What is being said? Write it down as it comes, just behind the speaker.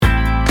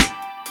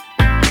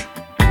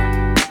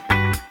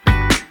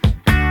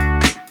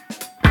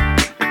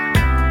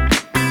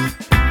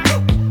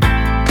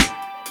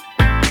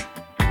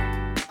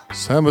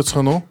Сайн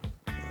байцгаана уу?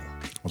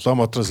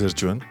 Улаанбаатараас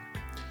ярьж байна.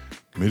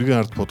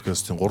 Мэргэн ард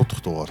подкастын 3 дахь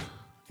дугаар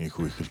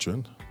инхүү эхэлж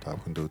байна. Та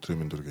бүхэнд өдрийн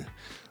мэнд хүргэе.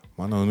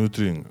 Манай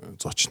өнөөдрийн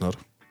зочноор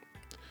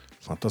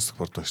Fantastic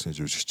Production-ийн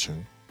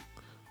жүжигчин,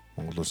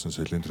 Монгол Улсын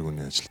соёлын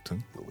тэргүүний ажилтан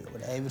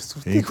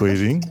инх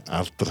хоёрын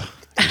алдар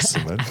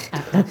ирсэн байна.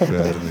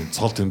 Тэгэхээр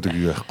цол тэмдэг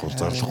юу яахгүй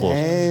зарлахгүй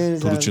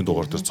түрүүчийн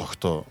дугаар дээр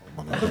цогтоо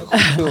манай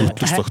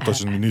хөтлөгч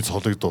цогтооч миний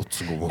цолыг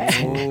дуудсан юм уу?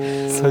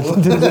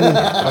 Соёлын тэргүүний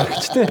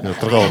аргачтай.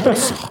 Ядаргаа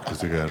удагдсан байхгүй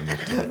тэгээ харин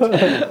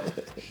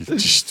хэлж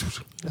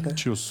шүү.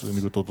 Чи бас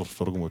нэг дуудвал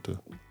сураг юм уу те?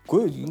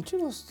 Үгүй энэ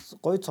чинь бас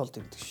гоё цол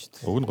тэмдэг шүү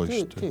дээ. Уг нь гоё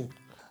шүү дээ.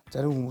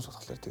 Зарим хүмүүс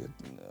болохоор тэгээд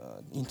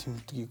энэ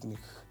тэмдгийг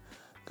нэг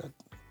ингээд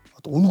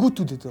одоо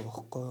үнгүүтүүд байдаг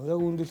байхгүй юу? Яг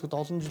үнэлэхэд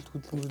олон жил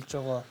хөдөлмөрлөж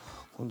байгаа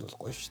хүнд бол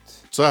гоё шүү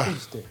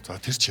дээ. За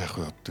тэр чи яах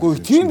вэ? Үгүй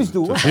тийм биз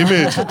дээ. Тийм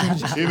ээ.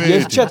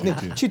 Ярьчаад нэг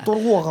чи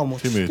дургу байгаа юм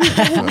уу? Тийм ээ.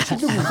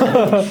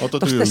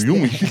 Одоо тэр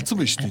юм ихэлсэн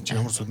байж тийм чи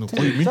ямар сонир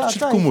гоё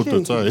мэдчихгүй юм уу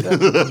да.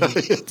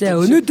 За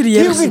өнөөдөр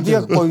яг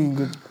гоё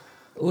ингээд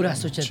өөрөө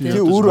асуучаад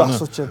тийм өөрөө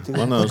асуучаад тийм.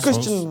 Манай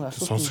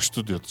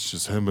сонсогчдод яд чи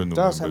сайн байна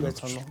уу? За сайн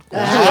байцгаана уу.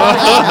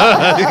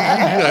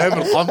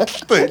 Амар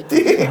гомдолтой.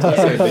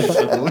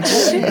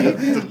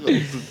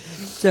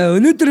 За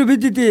өнөөдөр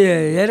бид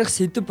ярих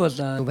сэдв бол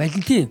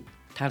Валентин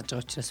таарж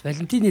байгаа учраас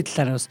Валентины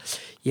талаар бас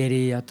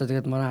ярий. Одоо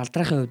тэгээд манай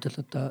алдрахын хувьд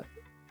бол одоо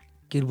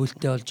гэр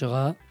бүлтэй болж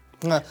байгаа.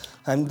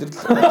 Амьдрал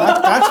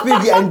ганц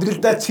би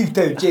амьдралдаа цэг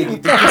тавьжээ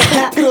гэдэг.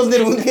 Тэр бол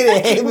нэр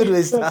үнэхээр амар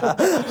байсан.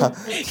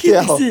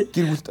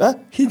 Гэр бүлт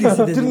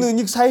тэр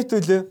нэг сайт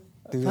үлээ.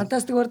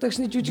 Fantastic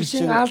Production-ийн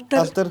жүжигчин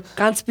алдар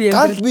ганц би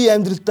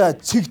амьдралдаа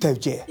цэг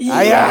тавьжээ.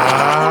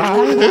 Аяа.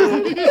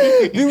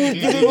 Би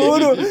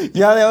өөрөө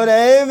ямар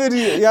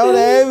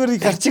амар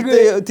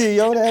гарчигтэй тий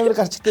ямар амар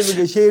гарчигтэй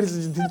нэг шеэрлж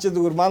тэнцээ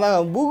зүгээр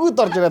манаа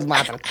бүгд орж ирээд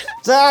маадаг.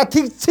 За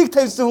цэг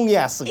тавьсан хүн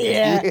яасан.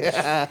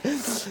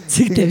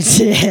 Цэг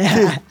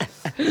тавьжээ.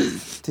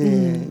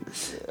 Тий.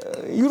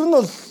 Ер нь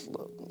бол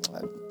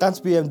ганц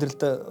би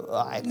амьдралдаа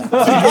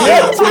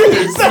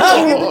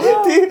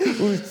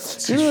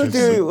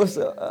тий бас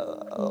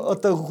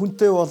одоо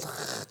хүнтэй болох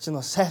чинь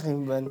бас сайхан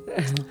юм байна.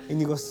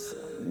 Энийг бас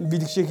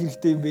бэлгшээх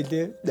хэрэгтэй юм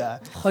байлээ.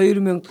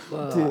 2019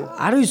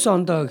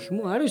 онд гэх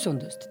юм уу? 19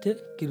 онд шүү дээ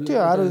тий.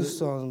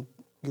 19 он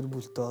гэр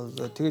бүлтэй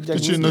бол тэгээд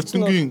яг чи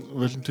Нотингийн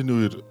Валентины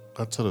үеэр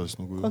ганцаар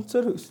байсан уу?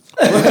 Ганцаар байсан.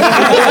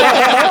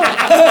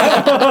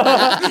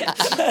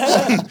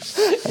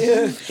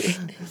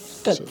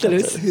 Ганцаар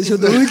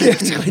шууд үйл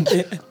явчих байна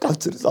тий.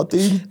 Ганцаар одоо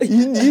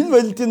энэ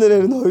Валентинаар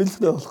яг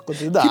хоёулаа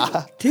болохгүй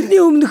да.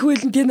 Тэрний өмнөх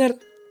Валентинаар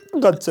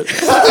ганцаар.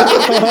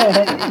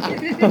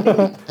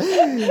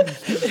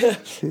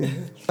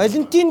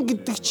 Валентин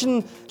гэдэг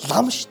чинь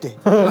лам штэ.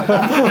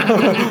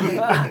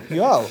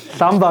 Яа,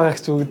 лам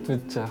багагч үгд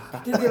мэдж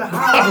байгаа.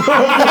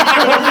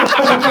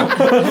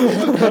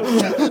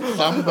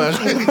 Лам баг.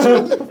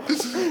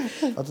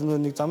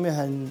 Одоо нэг замын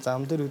хань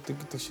зам дээр үдэг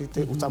гэдэг шиг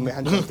те замын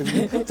хань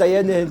гэдэг.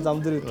 Заяаны хань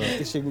зам дээр үдэг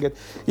гэдэг шиг ингээд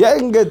яг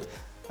ингээд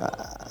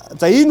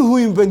за энэ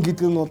хүн юм байна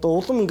гэдэг нь одоо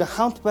улам ингээд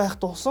хамт байх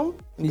тусам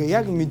ингээд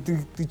яг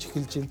мэдэгдэж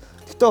эхэлж байна.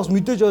 Гэтэ бас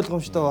мэдээж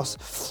ойлгомжтой бас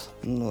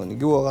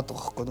нэг юу байгаа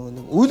байхгүй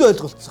нэг үл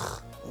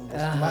ойлголцох.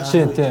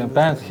 Машин тийм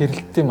банк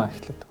хэрэлттэй маа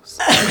эхлэдэг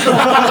байсан.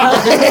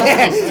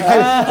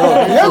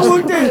 Яг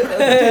үнтэй.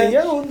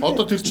 Яг үнтэй.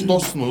 Одоо тэр чинь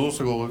дууссан уу?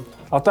 Дуусах байгаа.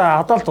 Одоо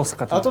адаал дуусах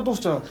гэдэг. Одоо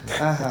дуусч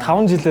байгаа.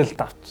 5 жилээр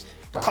давч.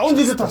 5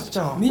 жилээр давч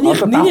байгаа. Миний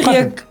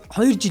яг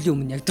 2 жилийн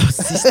өмнө яг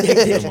дууссан шүү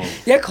дээ.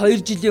 Яг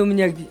 2 жилийн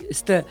өмнө яг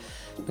өстой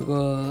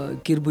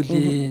нөгөө гэр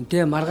бүлийн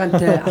тий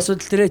маргаантай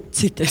асуудал төрөө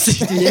цэг тавьсан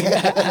шүү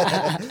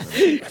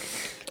дээ.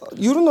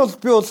 Ер нь бол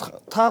би бол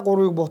та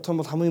гурвыг бодох юм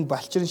бол хамгийн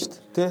балчирн шүү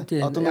дээ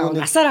тий. Одоо нөгөө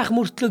насаар ах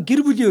мөртлөө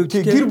гэр бүлийн хувьд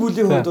тий гэр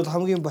бүлийн хувьд бол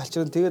хамгийн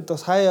балчирн. Тэгээд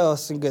бас хаяа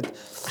бас ингээд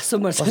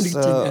асуумаар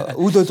санагдаж байна.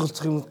 Үл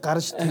ойлголцох юм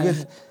гарч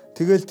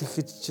тэгэл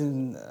тэгэхэд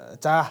чинь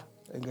за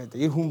ингээд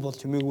эр хүн бол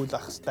чимээгүй л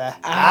ах хэвээр.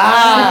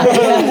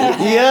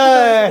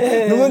 Яа.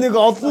 Нөгөө нэг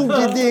олон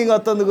жилийн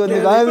одоо нөгөө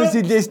нэг аймс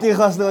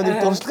хэлээснийхээс нөгөө нэг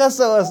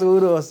дуршлагаасаа бас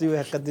өөрөө бас юу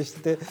яах гэдэг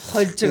шүү дээ.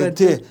 Хольж байгаа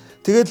тий.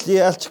 Тэгэл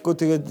яалчгүй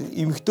тэгээд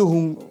эмэгтэй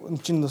хүн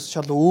чинь бас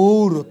шал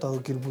өөр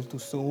одоо гэр бүл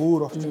төссөн,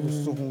 өөр орчинд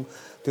төссөн хүн.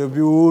 Тэгээ би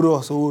өөрөө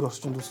бас өөр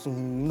орчинд төссөн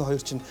хүн. Энэ хоёр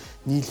чинь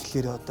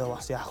нийлэхлээр одоо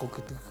бас яах вэ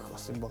гэдэг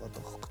бас юм байгаа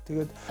даа.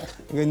 Тэгээд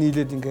ингээ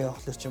нийлээд ингээ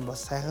явахлаар чинь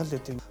бас сайхан л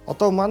үт юм.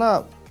 Одоо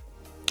манай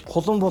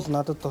хулан бол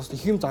надад бас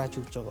их юм зааж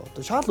өгч байгаа.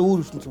 Одоо шал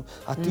өөр ертөнц.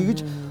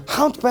 Тэгэж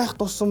хамт байх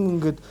тусам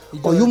ингээд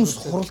юм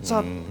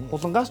суралцаад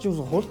хулангаас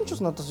юм хуланч бас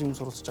надаас юм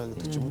суралцж байгаа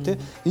гэдэг ч юм уу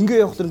те.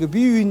 Ингээ явахлаар ингээ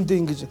бие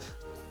биендээ ингээ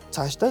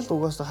цааштай л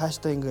угаасаа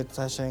хааштай ингээд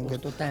цаашаа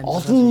ингээд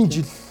олон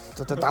жил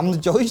одоо дамнаж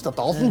явна шүү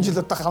дээ. Олон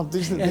жил одоо хамт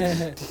байна шүү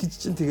дээ. Тэгэж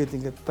чинь тэгээд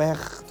ингээд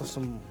байх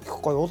тусам их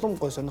гоё улам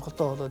гоё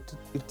сонирхолтой болоод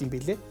ирд юм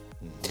бэлээ.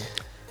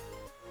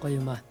 Гоё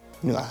юм аа.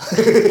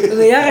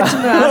 Яагаад ч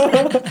юм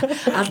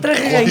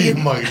алдрахыгаа ингэ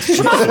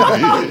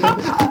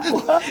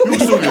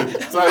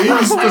за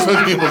энэ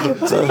стосод юм бол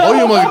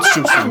гоё юм аа гэж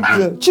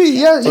шүү.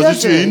 Чи яа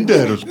чи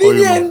эндээ хариул гоё юм.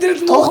 миний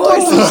амьдрал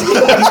тогтоосон.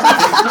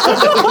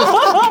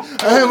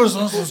 амар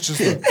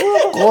сонсчихсон.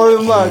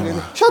 Гоё маа гэх.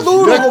 Шал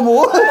өөр юм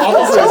уу?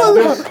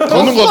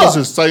 Тонон голоос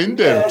за энэ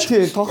дээр.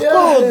 Тий,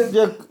 тогтоо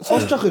яг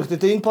сонсож явах хэрэгтэй.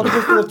 Тэгээ энэ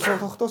подкаст бол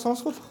тогтоо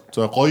сонсгол.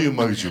 За гоё юм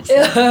аа гэж юусэн.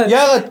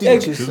 Яагаад тийм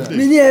ч хэлсэн.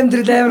 Миний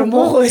амьдрал амар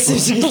муухай байсан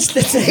шиг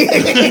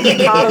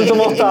хэлчихлээ. Харамж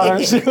муутай байгаа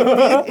юм шиг.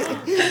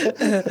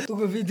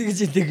 Түгэ би тэгж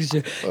хэлдэг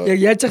шүү. Яг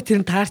яаж зах тэр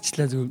нь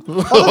таарчлаа зүгээр.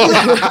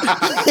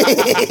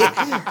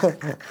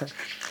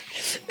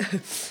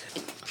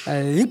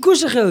 Инкүү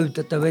шахын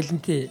хувьд одоо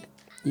Валентин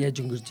яаж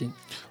өнгөрж байна?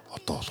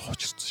 Одоо бол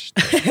хоочирсан шүү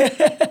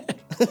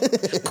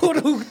дээ.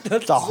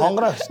 Гөрөвдөө. За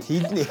хонгороо шүү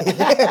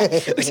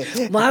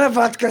хийднэ. Манай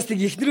подкастыг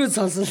ихнэрөө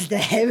сонсон л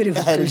дээ амар юм.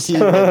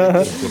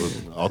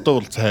 Одоо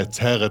бол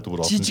цайгаад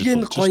бүр олон жижиг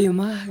нь гоё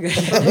юм аа.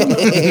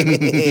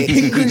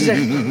 Инкүү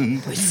шах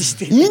болсон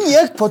шүү дээ. Энэ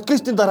яг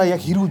подкастын дараа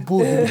яг хэрүүл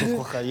бөө юм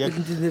байна. Яг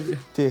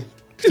тий.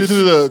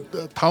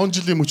 Тэгэхээр 5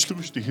 жилийн мөчлөг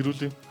шүү дээ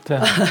хэрүүлийн.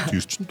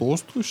 Тэр чинь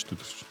дуустгүй шүү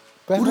дээ.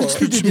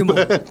 Үргэлжлүүлээд юм уу?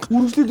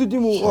 Үргэлжлүүлээд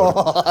юм уу?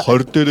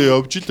 20 дээрээ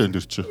явж ил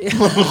энэ чинь.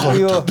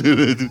 20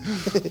 дээрээ.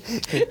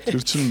 Тэр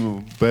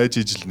чинь байж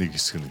ижил нэг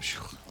хэсэг юм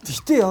шиг байна.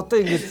 Гэхдээ одоо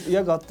ингэж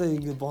яг одоо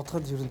ингэж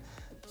бодоход ер нь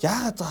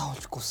яагаад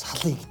заавалжгүй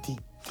салъя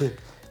гэдэг. Тий.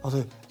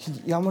 Одоо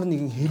ямар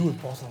нэгэн хэрүүл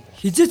боолоо.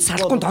 Хизээд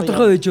салахгүй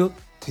тодорхой байж юу?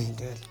 Тий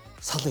ингээл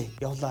салъя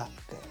явлаа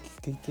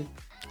гэх тий.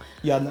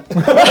 Яна.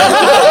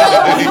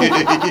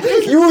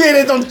 Юу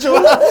яриад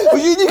ончоо.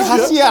 Үнийг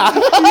хасъя.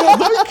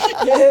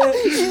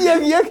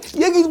 Яг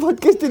энэ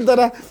подкастын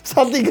дараа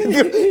салъя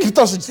гэдэг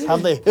гитоосч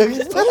салъя.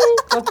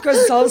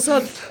 Подкаст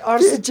сонсоод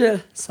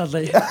орсож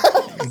салъя.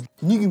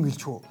 Нэг юм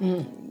хэлчихв.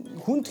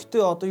 Хүн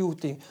гэхдээ одоо юу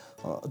гэдэг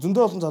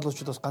зөндөө олон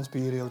залуучууд бас ганц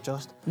биеэр явж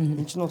байгаа шүү дээ.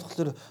 Энд чинь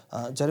болохоор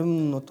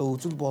зарим нь одоо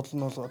үзэл бодол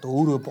нь бол одоо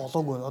өөрөө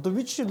болоогүй байна. Одоо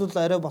би жишээлбэл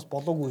арай бас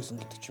болоогүй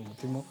байсан гэдэг ч юм уу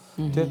тийм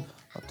үү? Тэ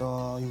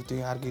одоо юу гэдэг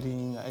ар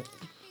гэрийн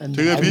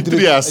тэгээ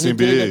бидний яасан юм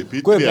бэ?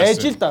 Үгүй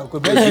байж л да.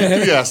 Үгүй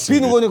байж. Би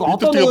нөгөө нэг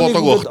одоо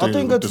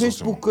ингээд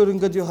фэйсбүүкээр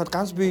ингээд яхад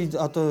ганц би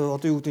одоо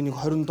юу гэдэг нэг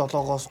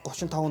 27-оос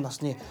 35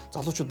 насны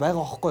залуучууд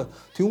байгаа байхгүй.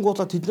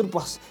 Тэнгуулаа тэд нар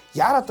бас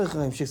яарад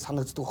байгаа юм шиг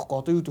санагддаг байхгүй.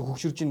 Одоо юу гэдэг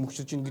хөгшөрж ийн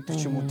гэдэг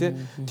ч юм уу те.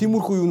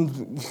 Тиймэрхүү юм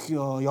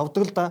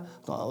явдаг л да.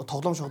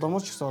 Тоглоом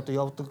шогдомоос ч гэсэн одоо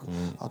явдаг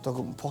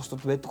одоо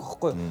постууд байдаг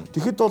байхгүй.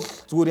 Тэгэхэд бол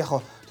зүгээр яхаа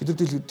тэд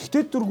нар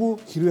тэгтээ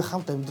дөргүү хэрвээ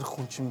хамт амьдрах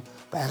хүн чинь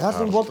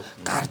байгаа юм бол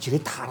гарч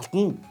ирээд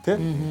харалдана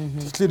те.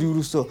 Тэгэхээр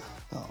ерөөсөө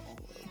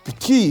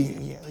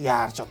битгий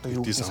яарч одоо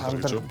юу гэж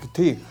санагдав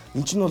тий.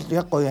 Энд чинь бол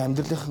яг гоё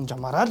амьдралынхын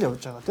жамаараа л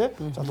явж байгаа тий.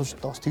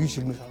 Залуучуудаа бас тгий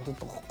ширмээ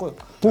санагддаг байхгүй юу?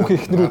 Бүх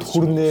ихнэрүүд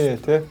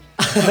хүрнэ тий.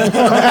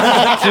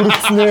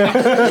 Хүрснэ.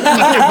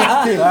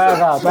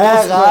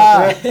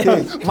 Бага.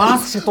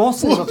 Маск шиг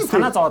дуусна гэж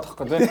санаа зовоод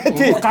байхгүй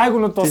тий.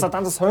 Гайгуунууд дуусаад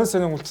дандаа сонь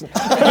үлчнэ.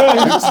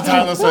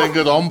 Цаанаасаа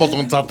ингээд он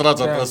болгон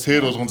задраа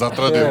сэр болгон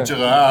задраад явж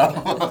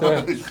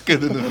байгаа.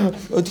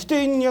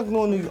 Гэхдээ энэ яг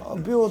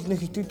нөгөө би бол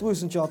нэг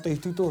итгэдэггүйсэн чи одоо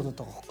итгэдэг болоод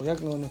байгаа байхгүй.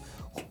 Яг нөгөө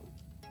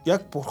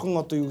яг бурхан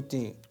одоо юу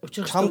гэдэг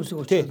чамд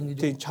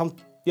тий чамд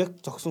яг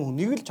зогсон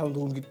хүнийг л чамд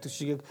өгнө гэдэг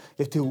шиг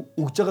яг тий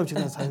өгж байгаа юм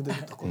шиг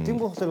санагдаад байдаг байхгүй. Тийм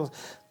болохоор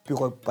би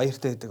гоё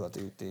баяртай байдаг одоо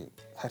юу гэдэг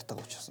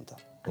хайртайгаа уучсан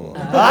та.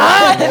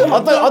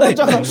 Одоо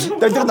жоохон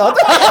дэлгэрнэ.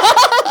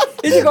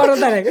 Энийг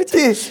оруулаарай гэж.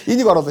 Тий,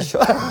 энийг оруулаа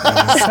шүү.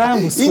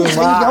 Сайн бүсгүй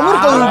маа.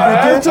 Ямар гоё юм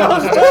бэ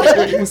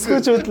тий.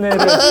 Бүсгүүчүүд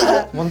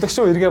нэрээ мундаг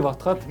шүү эргээ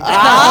ботхоод.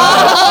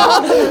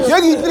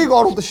 Яг эднийг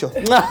оруулаа шүү.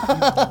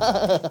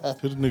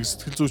 Тэр нэг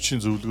сэтгэл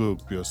зүйчийн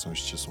зөвлөгөө би бас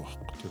уншижсэн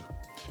байхгүй тэр.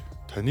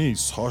 Таны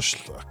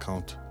сошиал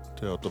аккаунт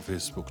тий одоо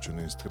Facebook ч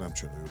үнэ Instagram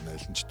ч үнэ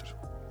аль нь ч тэр.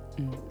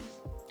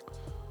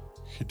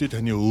 Хэдий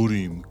таны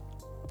өөрийн юм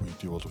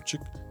бийдий боловч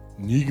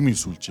нийгмийн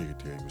сүлжээ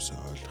гэдэг аюулсаа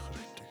ойлгох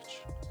хэрэгтэй гэж.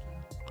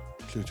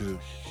 Тэгэхээр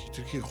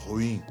тэрхий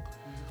хувийн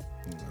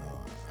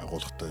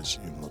агуулгатай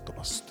юмнуудаа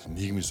бас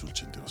нийгмийн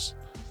сүлжээнд дээр бас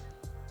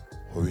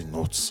хувийн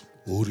нууц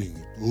өөрийн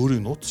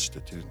нууц шүү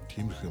дээ. Тэр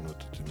тиймэрхүү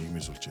юмнуудад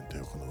нийгмийн сүлжээнд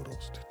тавих нь өөрөө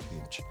бас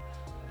тийм ч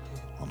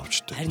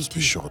оновчтой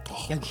биш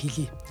байгаа. Яг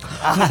хэлий.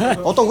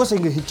 Одоо угаасаа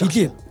ингэ хэлж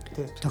байгаа.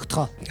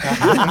 Тогтгоо.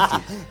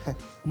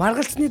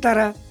 Маргалцсны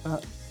дараа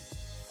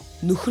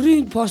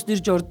нөхрийн пост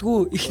ирж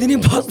ордгоо,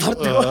 эхнэрийн пост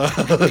ордог.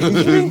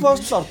 Эхнэрийн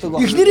пост ордог.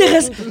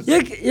 Эхнэрийнхээс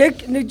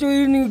яг нэг зөв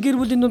гэр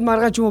бүлийн нүд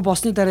маргааш юм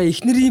болсны дараа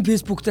эхнэрийн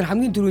фэйсбүүк дээр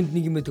хамгийн түрүүнд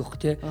нэг юм байдаг хөх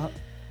тий.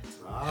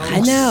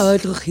 Ханаа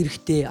ойлгох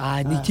хэрэгтэй.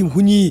 Нэг тийм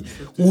хүний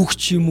үг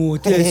ч юм уу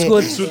тий.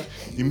 Эсвэл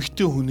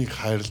эмэгтэй хүнийг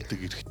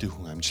хайрладаг эрэгтэй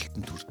хүн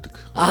амжилтанд хүрдэг.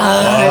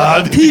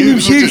 Тийм юм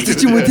шээгдэж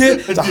ч юм уу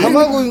тий. За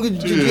хамаагүй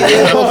ингэж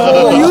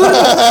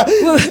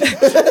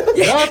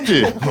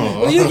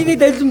юу гинэ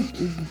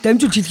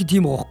дамжуулж хэлэх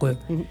тийм байгаа байхгүй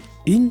юу?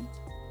 Энэ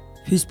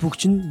Facebook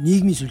чинь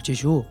нийгмийн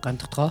сүлжээ шүү.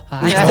 Гандтгоо.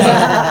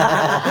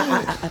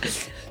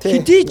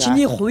 Хэдий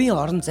чиний хувийн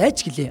орон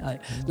зайч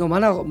гэлээ. Нөгөө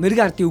манай мэрэг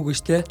ардын үг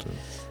гэж те.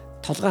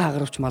 Толгой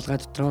хагаравч малгай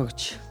дотроо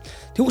гэж.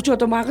 Тэгвэл чи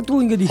одоо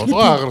магадгүй ингээд их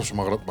толгой хагаравч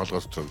малгай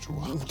дотроо гэж үг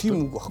байна.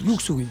 Тийм үг байна. Юу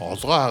гэсэн үг юм?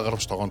 Олгой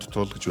хагаравч тогоон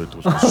дотроо л гэж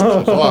байдаг шүү.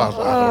 Толгой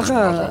хагаравч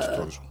малгай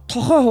дотроо гэж.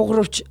 Тохой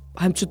хугаравч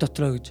хамчид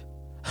дотроо гэж.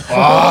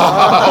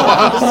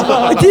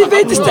 Тийм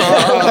байдаг шүү.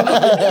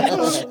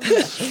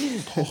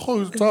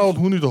 Тохой заавал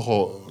хүний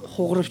тохой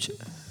хугаравч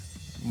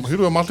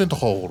Хэрвээ малын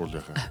тухай уугуул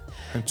яхаа.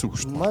 Ханц үг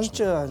шүү дээ.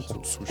 Манч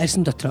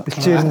Арьсан дотор.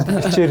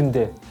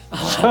 Бэлчээрэндээ.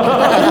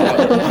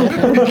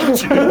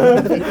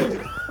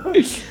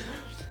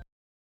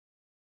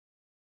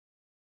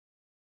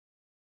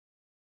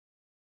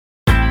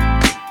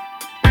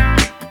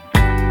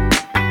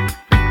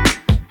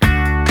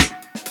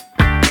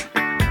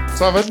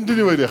 За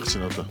Валентины баяр яах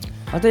чинь одоо.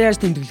 Одоо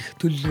яаж тэмдэглэх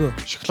төлөвлөгөө?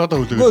 Шоколада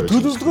хүлээгээд.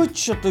 төлөвлөгөөч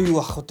одоо юу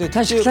авах вэ?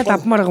 Та шоколад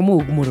авмаар байгаа мó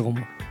өгмөр байгаа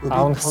мó?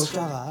 Аавн болж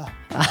байгаа.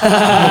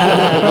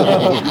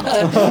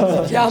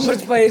 Ямар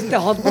ч баяртай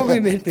холбоогүй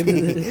юм байна.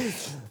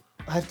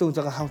 Хайртай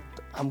үнтэйгээ хамт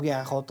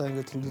хамгийн анх одоо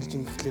ингэ тэмдэглэж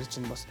ин гэхлээр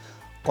чинь бас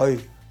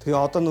гоё. Тэгээ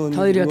одоо нөгөө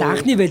хоёр одоо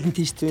анхны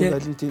Валентин шүү дээ.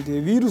 Валентин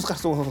тэгээ вирус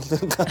гарсан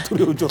болохоор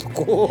гадуур явж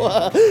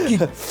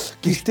болохгүй.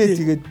 Гэртээ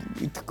тэгээд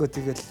идэхгүй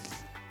тэгээд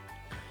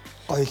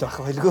гоё л байх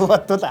байлгүй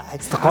бодвол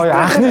гоё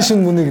анхны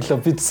шинэ мөнийг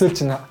л бид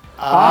төсөөлж байна.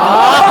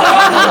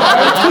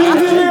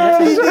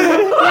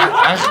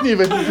 Анхны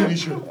Валентины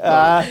шүү.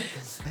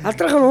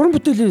 Алдрахаар уран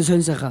бүтээлийн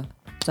сонь сайхан.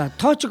 За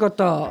тоочг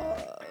одоо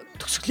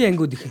төгсгөлийн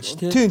ангиуд эхэлж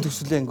тий. Тийм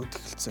төгсгөлийн ангиуд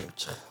эхэлсэн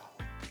явж байгаа.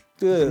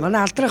 Тэгээ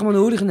манай алдрах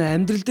манай өөрийнх нь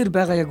амьдрал дээр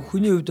байгаа яг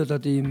хүний хувьд бол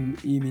одоо ийм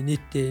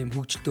инээдтэй ийм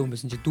хөгжилтэй хүн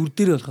байсан чи дүр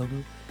дээр болохоор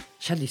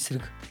шал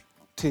эсрэг.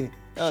 Тий.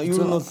 Юу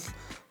нь бол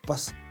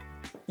бас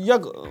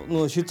яг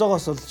нөө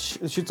шизоогоос бол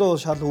шизоо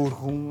шал өөр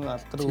хүн,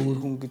 алдар өөр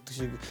хүн гэдэг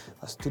шиг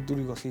бас тэр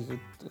дүрийг бас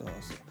хийхэд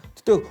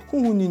гэтээ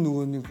хүн хүний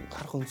нөгөө нэг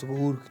харах өнцөг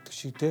өөр гэдэг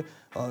шиг те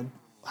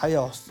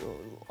хаяа бас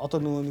одоо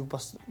нөгөө нэг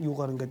бас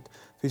юугаар ингээд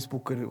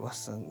фэйсбүүкээр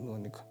бас нөгөө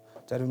нэг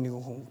зарим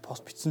нэгэн хүн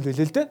пост бичсэн л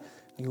байлээ л дээ.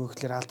 Юу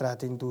гэхэлэр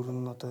алдраад энэ дүр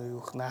нь одоо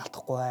юу их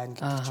наалтахгүй байна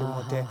гэдэг ч юм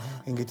уу те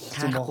ингээд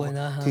хэлсэн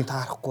байгаа. Тийм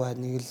таарахгүй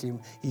байна. Нэг л юм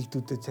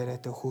ийгдүүдэд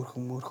царайтай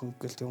хөөрхөн мөрхөн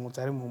гэл тийм үү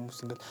зарим хүмүүс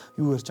ингээд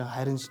юу ярьж байгаа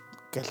харин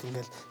гэл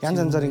ингээл янз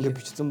янзаар ингээд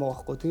бичсэн байгаа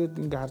байхгүй. Тэгээд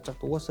ингээд харж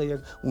байгаа угаасаа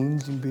яг үнэн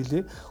л юм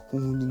бэлээ.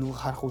 Хүн хүний нөгөө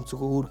харах өнцөг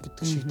өөр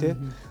гэдэг шиг те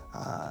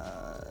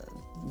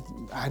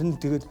харин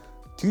тэгээд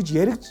тэгж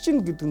яригдж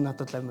гин гэдэг нь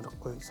надад амар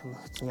гоё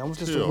санагдсан. Ямар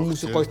ч гэсэн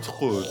хүмүүсийг гоё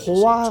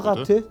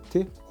хуваагаа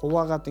тий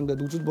хуваагаад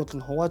ингээд үжил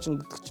бодол нь хувааж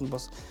гэдэг чинь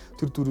бас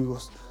тэр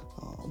дүрийг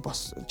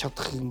бас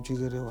чадах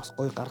хэмжээгээр бас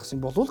гоё гаргасан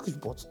болов уу гэж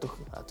боддог.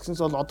 Тэгсэнс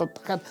бол одоо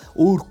дахиад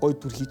өөр гоё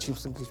дүр хийж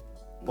юмсан гэж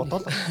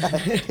бодоод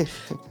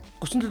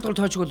 37 дугаар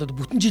тоочг бол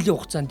бүтэн жилийн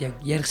хугацаанд яг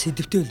ярих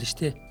сэдвтэй байлаа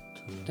шүү дээ.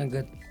 Одоо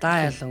ингээд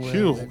даа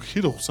ялангуяа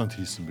хэр хугацаанд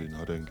хийсэн бэ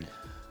нөрөө ингээд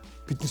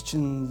бид нар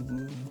чинь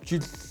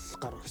жил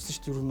гар ирсэн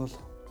шүү дээ. Ер нь бол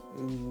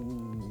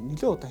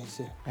нэлээд удаа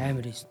хийсэн.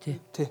 Амар ийс тий.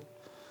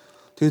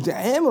 Тэгээд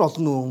амар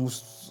олон хүмүүс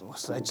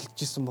бас ажиллаж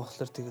исэн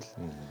болохоор тэгэл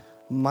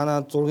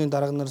манай зургийн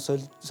дарга нар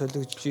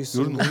солигдож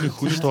исэн. Ер нь хүний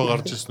хүлт тоо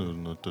гарч ирсэн ер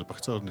нь одоо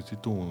багцаар нэг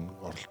хэдэн хүн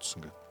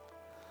оролцсон гэдэг.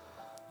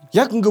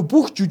 Яг ингээ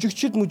бүх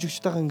жүжигчд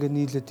мүжигчтэйгээ ингээ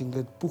нийлээд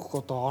ингээ бүх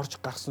одоо орж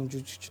гарсан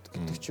жүжигчд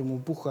гэдэг ч юм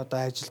уу бүх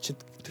одоо ажилчид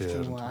гэдэг ч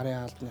юм уу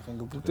арын хаалтных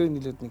ингээ бүгдээ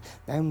нийлээд нэг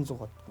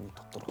 800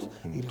 дотор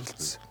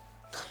иргэлцсэн.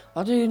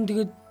 Одоо ер нь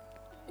тэгээд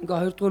ингээ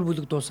 2 дугаар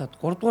бүлэг дуусаад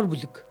 3 дугаар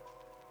бүлэг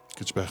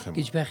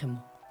гэж байх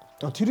юм.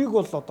 Тэрийг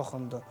бол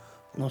одоохондоо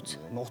нууц.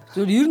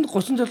 Зөв ер нь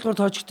 37 дугаар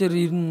тоочг дээр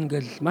ер нь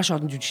ингээл маш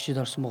олон жүжигчид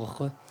орсон байгаа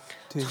байхгүй.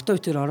 Цогтой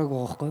үтер ороог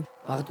байгаа байхгүй.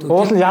 Магадгүй.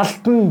 Уул нь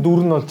ялтан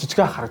дүр нь бол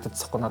жижигхэн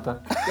харагдчихгүй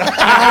надад.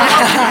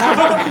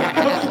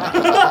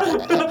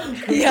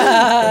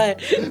 Яа.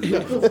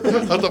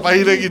 Одоо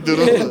баярагийн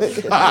дөрөв.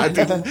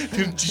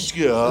 Тэр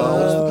жижиг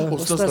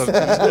ууслаас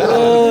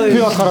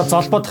Би болохоор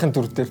золбоодохын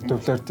дүр дээр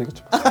төвлөрдэй гэж.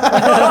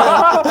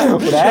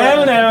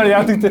 Амар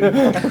яадаг те.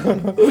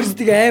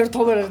 Үсдэг амар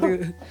томор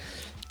гэдэг.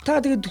 Та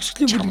тэгээд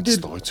төгсгөлийн бүлэг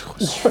дээр гойцох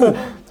байсан.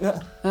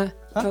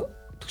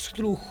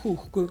 Төгсгөл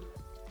өгөхгүй.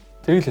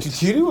 Тэгэл л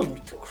тэрийг бол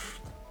мэдэхгүй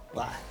шүү.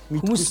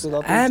 Хүмүүс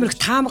амар их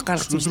таамаг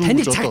гаргасан.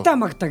 Таныг цагтаа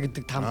магдаа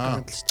гэдэг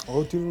таамаг гаргадал шүү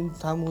дээ. Тэр нь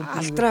таамаг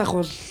Алдрах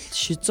бол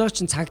шизоо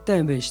чин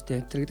цагтаа юм байна шүү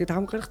дээ. Тэр гэдэг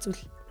таамаг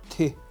гаргацвал.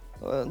 Тий.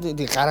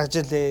 Тэг гаргаж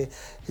илээ.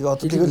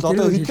 Тэгээд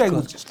одоо хэдэн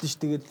анги үлдчихлээ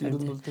шүү. Тэгээд ер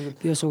нь бол тэгээд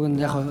би бас уг нь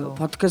яг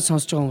подкаст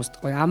сонсож байгаа хүмүүст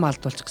гоё ам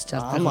алдуулчих гэж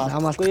байна.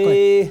 Ам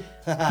алдахгүй.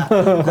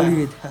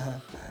 Гүйгээд.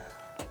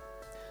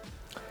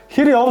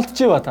 хэр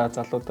явуулчих ба та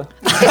залуудаа.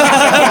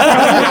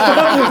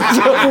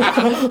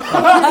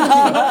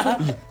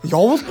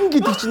 Явуулна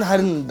гэдэг чинь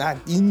харин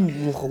энэ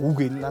муухай үг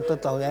ээ.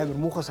 Надад амар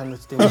муухай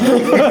санагддаг.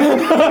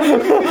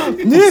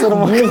 Нэг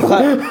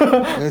муухай.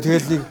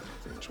 Тэгэл нэг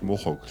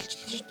муухай үг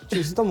хэлчихлээ шүү дээ. чи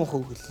өстө муухай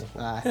үг хэллээ.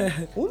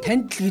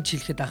 Танд л гэж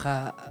хэлэхэд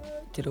ахаа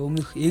тэр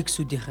өмнөх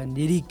эксүүдийнхаа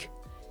нэрийг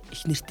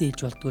их нэртэй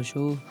хэлж болдгоо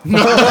шүү.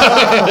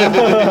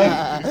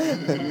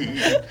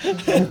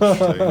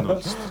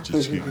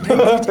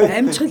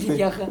 Амжхан хэл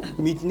яхаа.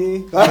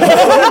 Мэднэ.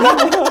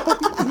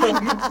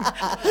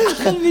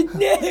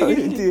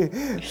 Мэднэ.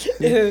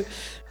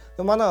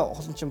 Манай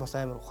холон чинь бас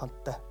амар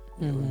ухаантай.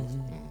 Ер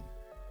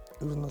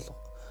нь бол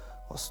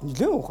бас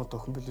нэлээд ухаантай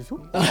охин билээ шүү.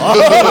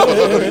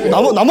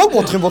 Намайг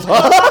бодох юм бол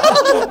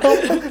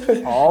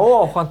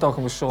ухаантай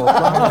охин биш шүү.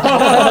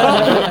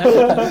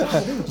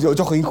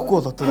 Жохоо инхэхгүй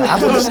бол одоо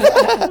алдрах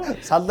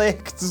салаа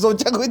гэсэн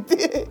сууж байгаа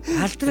үгүй.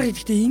 Алдрах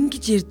гэхдээ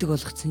ингэж ярьдаг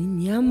болгоцсон.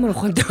 Энэ ямар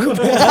ухаантай охин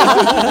бэ?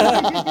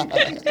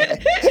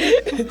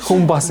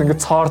 Хүн бас ингэ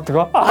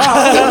цоордог.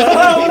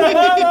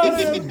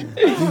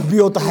 Би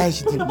одоо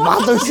хайш тийм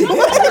мал байсан.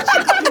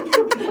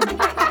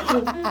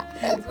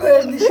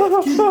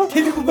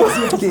 Тэний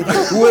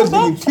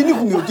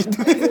хүн явж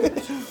идэв.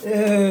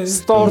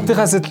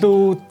 Стортынхаас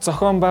илүү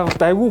зохион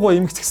байгуулалт айгуугаа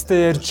эмх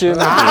зэгстэй ярьж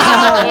байна.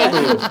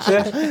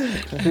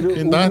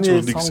 Энэ даач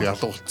нэг хэсэг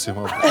алга болчихсон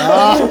юм аа.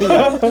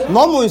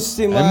 Ном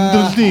уншсан юм аа.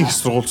 Амьдралын их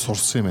сургууль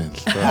сурсан юм байна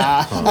л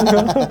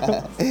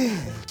да.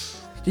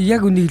 Тэгээ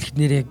яг үнийг хэлэхэд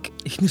нэр яг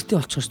их нэртэй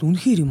болчихсон шүү дээ.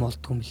 Үнэхээр юм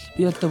олдгоо юм бил.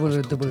 Би одоо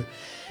бүр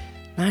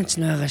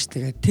наанч наагааш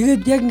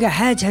тэгээд яг ингээ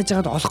хайж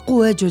хагаад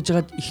олохгүй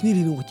байжгаад ихнэр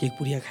ирэнгүүт яг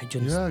бүр яг хаж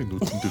байна. Яг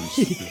нүдэн дээр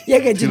үстэй.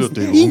 Яг хаж.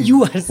 Энэ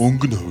юу харсан?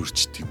 Өнгө нь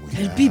хувирчт юм уу?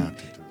 Би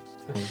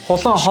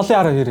холын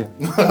хараа ирээ.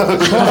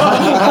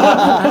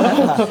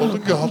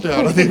 Өнгө холын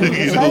хараа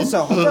ирээ.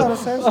 Сайнсаа хотын хараа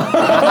сайнсаа.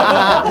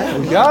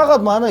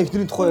 Яагаад манай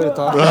ихнэрийн тухай яриад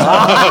байгаа?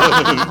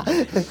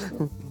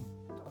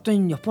 Одоо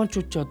энэ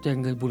японочууд ч одоо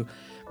ингээ бүр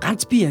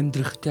ганц бие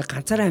амьдрах те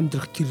ганцаараа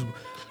амьдрах тэр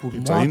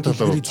бүр За энэ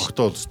талаар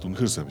цогтоо олсд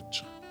үнэхээр сайн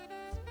мэдэж байгаа.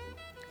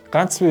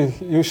 Ганц би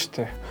юу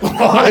штэ.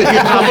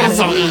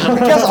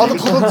 Кяс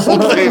одод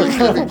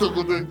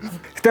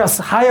Гэтэ бас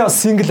хаяа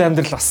сингл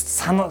амьдрал бас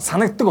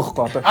санагддаг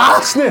байхгүй одоо.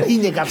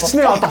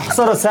 Чинээ одоо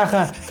хосороо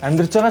сайхан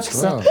амьдарч байгаа ч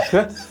гэсэн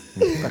тий.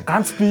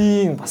 Ганц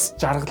биеийн бас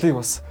жаргалыг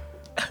бас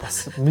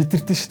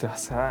мэдэрдэн штэ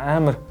бас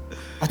амар.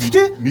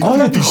 Тэгтээ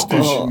мэдэрдэн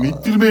штэ.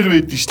 Мэдэрмээр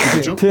байдэн штэ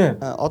гэж. Тий.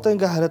 Одоо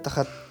ингээ хараад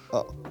ахад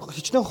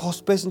хичнээн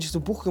хос байсан ч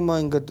гэсэн бүх юмаа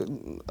ингээд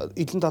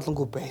эдэн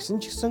талангүй байсан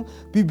ч гэсэн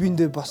би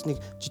биэндээ бас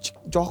нэг жижиг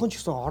жоохон ч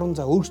гэсэн орон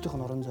зай өөрсдийнх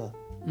нь орон зай.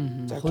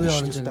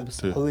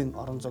 Хувийн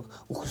орон зайг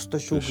өгөх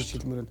ёстой шүү гэж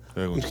хэлмээр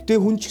байна. Эрэгтэй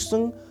хүн ч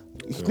гэсэн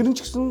эхнэр нь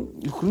ч гэсэн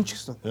нөхөр нь ч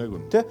гэсэн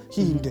тий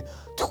хин хиндэ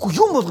тэгэхгүй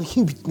юм болгон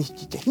хин бидний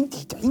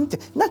хинт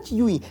наа чи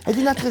юу юм аль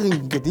наатайг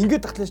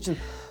ингээд татлаа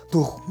чинь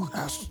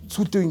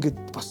сүлдөө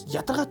ингээд бас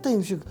ядаргаатай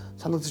юм шиг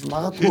санагдаж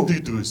магадгүй хин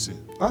тэгдэг байсан.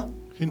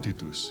 Хин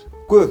тэгдэг байсан.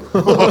 Юу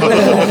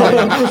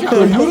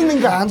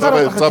нэг ингээ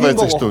анзаараад За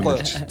байцаагч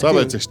өнөлж. За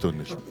байцаагч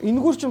өнөл.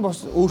 Энэгээр чинь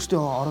бас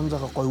өөртөө орон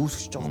зайгаа гой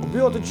үүсгэж байгаа юм.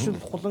 Би одоо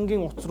жишээл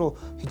хулангийн утас руу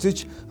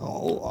хизээч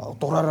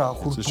дураараа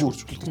хүрдэж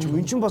байгаа.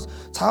 Энэ чинь бас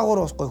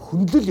цаагаар бас гой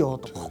хөндлөл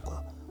яваад байгаа байхгүй.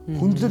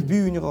 Хөндлөл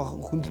бие бинийгаа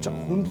хөндлөж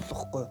байгаа хөндлөл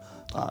байхгүй.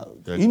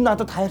 Энэ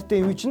надад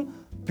хайртай юм чинь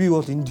би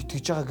бол энд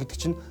итгэж байгаа гэдэг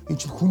чинь эн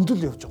чинь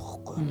хөндлөл явж байгаа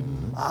байхгүй.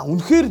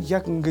 Үнэхээр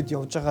яг ингээд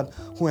явж байгаа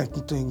хүн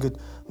амьтантай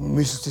ингээд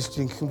мессеж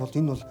гэх юм бол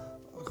энэ бол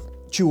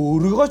чи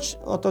өөрийгөө ч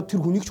одоо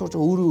тэр хүнийг ч хурж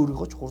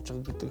өөрийгөө ч хурж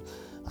байгаа гэдэг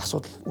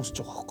асуудал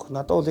үүсэж байгаа байхгүй.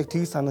 Надад бол яг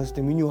тгий санаас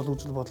тэ миний бол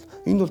үзэл бодол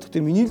энэ бол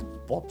гэхдээ миний л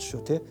бод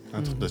шүү те.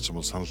 Надад ч юм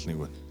бол санал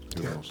нэг байна.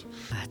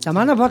 За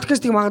манай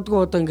подкастыг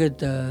магадгүй одоо ингээд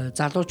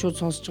залуучууд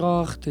сонсож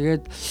байгаах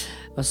тэгээд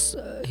бас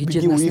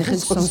хижээ насныхын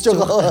сонсож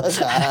байгаа.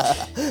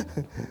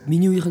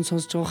 Миний үеийнхэн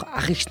сонсож байгаах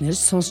ах ихс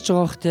нэрс сонсож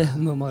байгаах те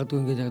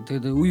магадгүй ингээд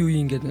тэгээд үе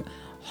ингээд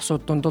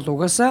хосууд дундал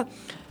угаасаа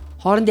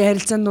хоорондын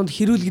харилцаанд донд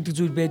хэрүүл гэдэг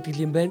зүйл байдаг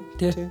юм байна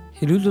тий.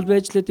 Хэрүүл бол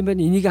байж лээд юм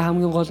байна. Энийг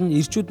хамгийн гол нь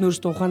ирчүүд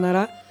нөөцтэй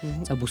ухаанаараа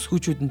за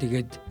бүсгүүчүүд нь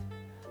тэгээд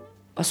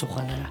бас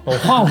ухаанаараа.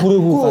 Ухаан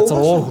хүрээгүй газар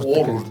уур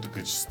хүрдэг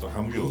гэж хэвээр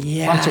хамгийн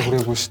ухаан ч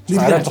хүрээгүй шүү дээ.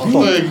 Арай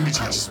дотоо ингэж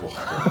хэлчихсэн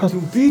байна.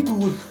 Тийм би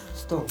тэгвэл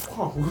хэвээр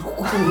ухаан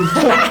хүрэхгүй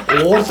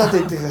уурлаад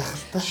байдаг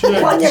та.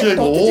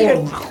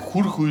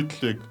 Хүрэх үед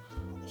л яг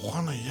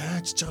ухаанаа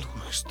яаж жагаар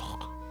хүрэх ёстой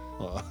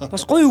вэ?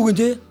 Бас гоё үг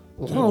нэ тий.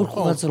 Ухаан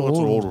хүрэх газар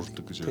уур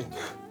хүрдэг гэж.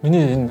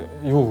 Миний энэ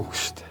юу үг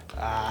шүү дээ.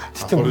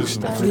 Титэм үг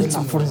шүү дээ.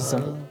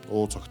 Афоризм.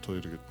 Оо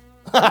цогтой иргэд.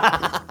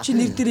 Чи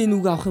нэр дээр энэ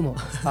үг авах юм уу?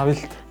 Авъя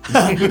л.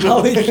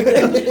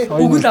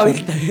 Үг л авъя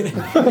л.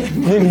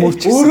 Нэг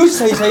мөрч. Өөрөө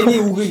саяны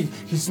үгийг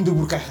хэлсэндээ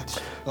бүр гайхаад.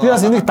 Би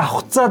бас энийг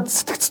давхцаад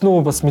сэтгцэн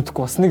үү бас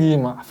мэдэхгүй бас нэг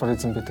ийм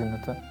афоризм байдаг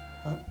надад.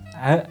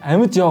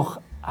 Амьд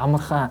явах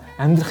амархан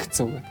амьдрах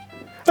хэцүү гэдэг.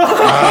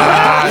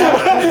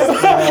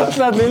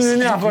 Наад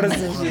миний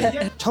афоризм.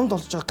 Чамд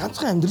болж байгаа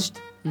ганцхан амьдрал шүү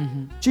дээ.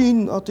 Чи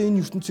энэ одоо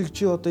энэ ертөнцийг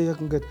чи одоо яг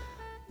ингээд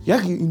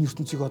яг энэ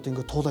ертөнцийг одоо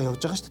ингээд туулаа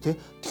явж байгаа шүү дээ.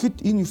 Тэгэхэд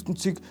энэ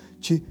ертөнцийг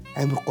чи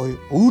амар гоё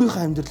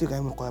өөрийнхөө амьдралыг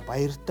амар гоё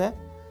баяртай,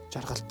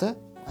 жаргалтай,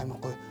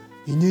 амар гоё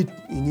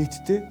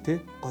инээдтэй тий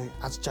гоё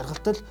аз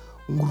жаргалтай л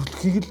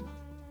өнгөрүүлэхийг л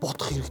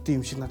бодох хэрэгтэй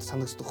юм шиг надад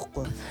санагддаг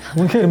байхгүй юу?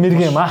 Үнэхээр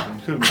мэрэг юм аа.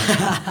 Би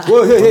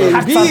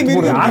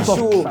мэрэг юм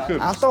шүү.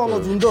 Алдаа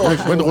оноо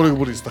зөндөө. Манай гурыг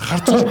бүр өстө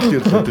харцуулт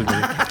ярьдаг.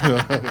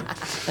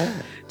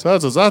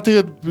 За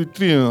тэгээд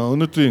бидний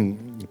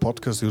өнөөдрийн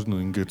подкаст ер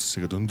нь ингээд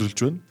зэсгээд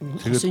өндөрлж байна.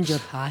 Хосын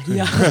жор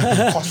хаяа.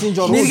 Хосын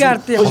жор. Мэрэг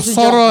ардын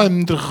хосороо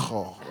амьдрах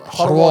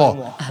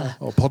хорвоо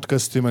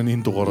подкастын маань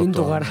энэ дугаар.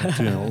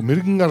 Тийм.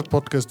 Мэргэн ард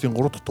подкастын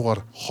 3 дахь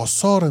дугаар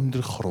хосоор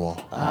амьдрах хорвоо.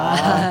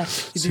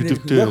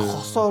 Сэдвтэй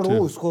хосоор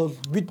уу эсвэл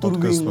бид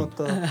дөрвийн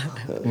одоо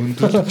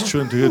өндөрлөгч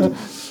байна. Тэгээд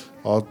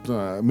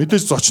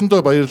мэдээж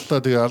зочиндоо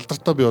баярлалаа. Тэгээ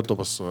алдартай би одоо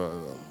бас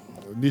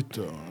нийт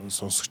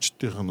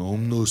сонсогчдын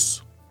өмнөөс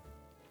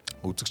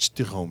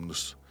үзэгчдийнхээ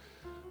өмнөөс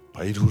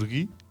баяр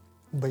хүргэе.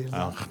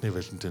 Анхны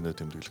Валентинаа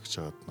тэмдэглэж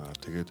чагаад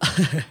тэгээд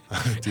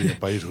тийм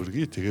баяр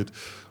хүргэе. Тэгээд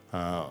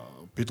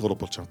бид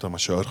гурав бол чамтай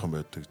маш ойрхон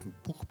байдаг.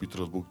 Бүх бид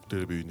нар бүгд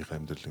дээр биеийнхээ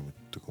амьдралыг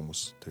мэддэг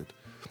хүмүүс. Тэгээд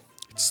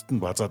эцэст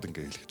нь базаад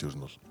ингээ хэлэхэд ер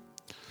нь бол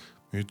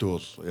мэдээ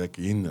бол яг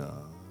энэ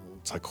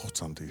цаг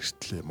хугацаанд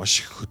эртлээ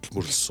маш их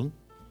хөдөлмөрлсөн.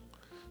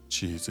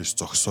 Чи хийж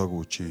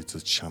зогсоогүй, чи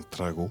хийж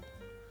шантраагүй.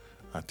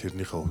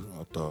 Тэрнийхээ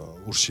одоо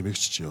үр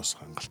шимэгч чи бас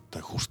хангалттай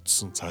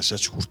хүртсэн,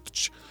 цаашаач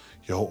хүртэж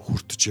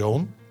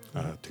явна.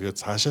 Тэгээд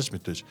цаашаач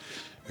мэдээж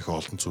их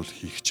олон зүйл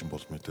хийх чинь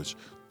бол мэдээж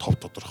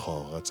тов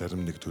тодорхой байгаа.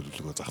 Зарим нэг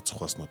төлөвлөгөө зах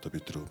зугаас нь одоо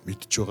бид нар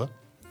мэдж байгаа.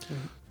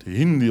 Тэгээ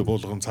энэ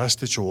болгон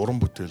цаашдаа чи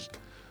уран бүтээл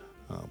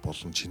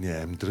болон чиний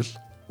амьдрал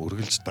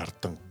үргэлж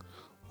дардан,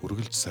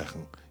 үргэлж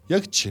сайхан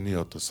яг чиний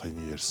одоо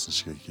саяны ярьсан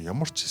шиг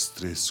ямар ч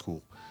стрессгүй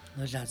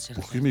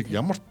бүх юмыг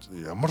ямар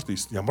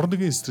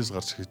нэгэн стресс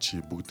гарч ирэх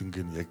чи бүгднийг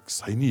нь яг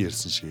саяны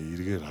ярьсан шиг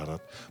эргээр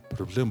хараад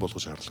проблем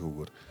болгож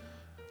харлахгүйгээр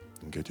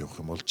ингээд явах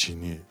юм бол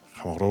чиний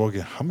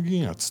хамгаалаагийн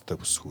хамгийн азтай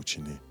бүсгүй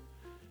чиний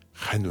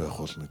хань байх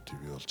болно гэдэг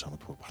би бол чамд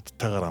бүр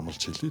баттайгаар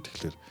амлаж хэлээ.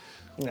 Тэгэхээр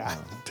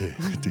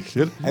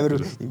тэгэхээр амир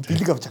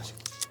бэлэг авч байгаа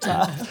шүү.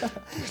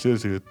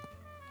 Тэгэхээр тэгээд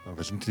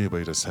Валентины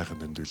баяраа сайхан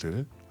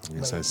тэмдэглээрэй.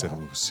 Хамгийн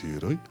сайхан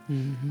хүсье.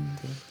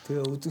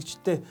 Тэгээ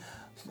үзэгчтэй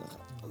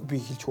би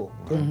хэлчихв.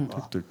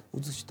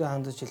 Үзэгчтэй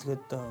хандаж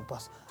хэлгээд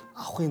бас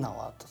авахын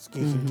аваад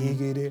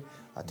гээгээрээ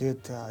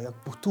тэгээд яг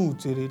бүтэн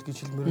үзээрэй гэж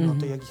хэлмээр нь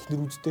одоо яг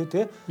ихнэр үзтэй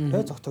тий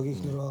зогтоогийн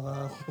ихнэр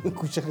байгаа,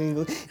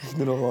 хүчийн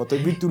ихнэр байгаа. Одоо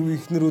бид дөрвөн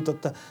ихнэрүүд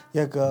одоо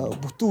яг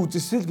бүтэн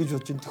үзэсэй л гэж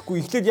бодож байна. Тэгэхгүй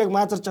эхлээд яг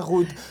маазарч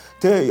авах үед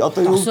тий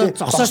одоо юу гэдэг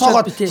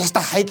зогсоогоод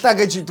та хайдлаа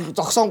гэж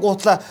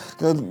зогсоонгуутлаа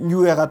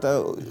юу яагаад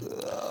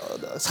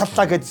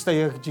саллаа гэж та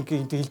яг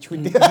жинхэнэ хэлчих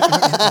үү.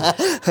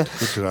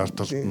 Тэр арт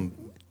талд нь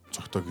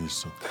цогтоогийн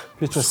хэлсэн.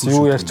 Би ч бас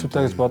юу ярьч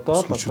удаа гэж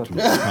бодоод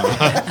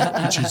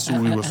чи хэлсэн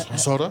үгийг бас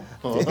сонсоорой.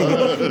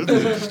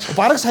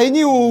 Бараг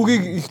саяны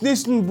үгийг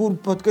эхнээс нь бүр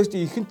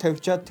подкастын ихэнд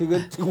тавьчаад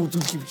тэгээд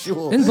үзүүлэх юм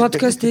шүү. Энэ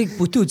подкастыг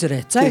бүтэн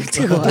үзээрэй. За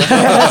эхэлцгээе.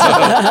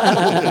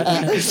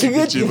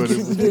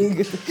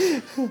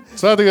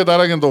 За тэгээд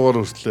дараагийн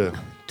дугаар хүртлээ.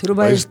 Түр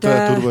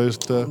баяртай.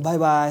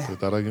 Бай бай.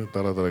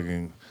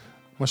 Дараагийн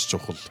маш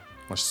чухал,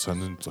 маш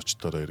сонин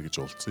зочдоор эргэж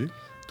уулзъя.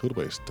 Түр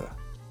баяртай.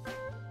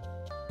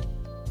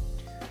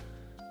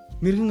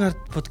 Мэргэн арт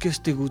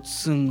подкастыг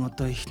үзсэн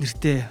одоо их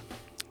нэртэй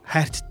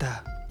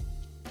хайрттай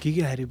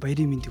гигэ хари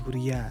баярын мэндийг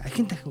хүргье.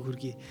 Ахин дахин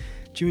хүргье.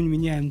 Чимэн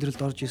миний амьдралд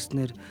орж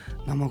ирснээр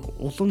намайг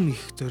улам их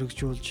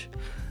зоригжуулж,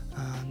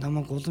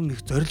 намайг улам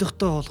их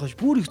зоригтой болгож,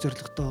 бүр их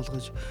зоригтой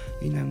болгож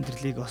энэ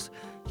амьдралыг бас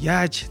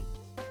яаж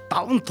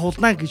даван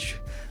тулнаа гэж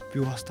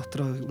би бас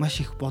дотроо маш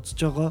их бодож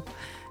байгаа.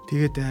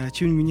 Тэгээд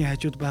чимэн миний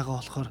хажууд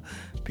байгаа болохоор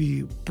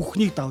би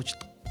бүхнийг давж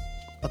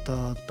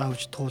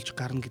туулж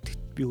гарна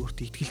гэдэгт би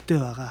өөртөө итгэлтэй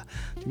байгаа.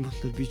 Тийм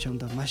болохоор би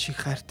чамдаа маш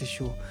их хайртай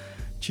шүү.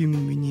 Чи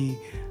миний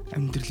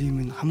амьдралын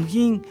минь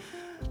хамгийн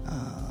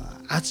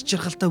аз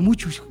жаргалтай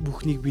мөч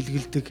бүхнийг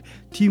бэлгэлдэг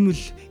тийм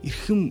л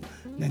эрхэм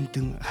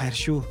нандин хайр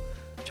шүү.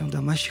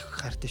 Чамдаа маш их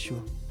хайртай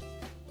шүү.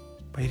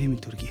 Баярын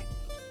минь төргий.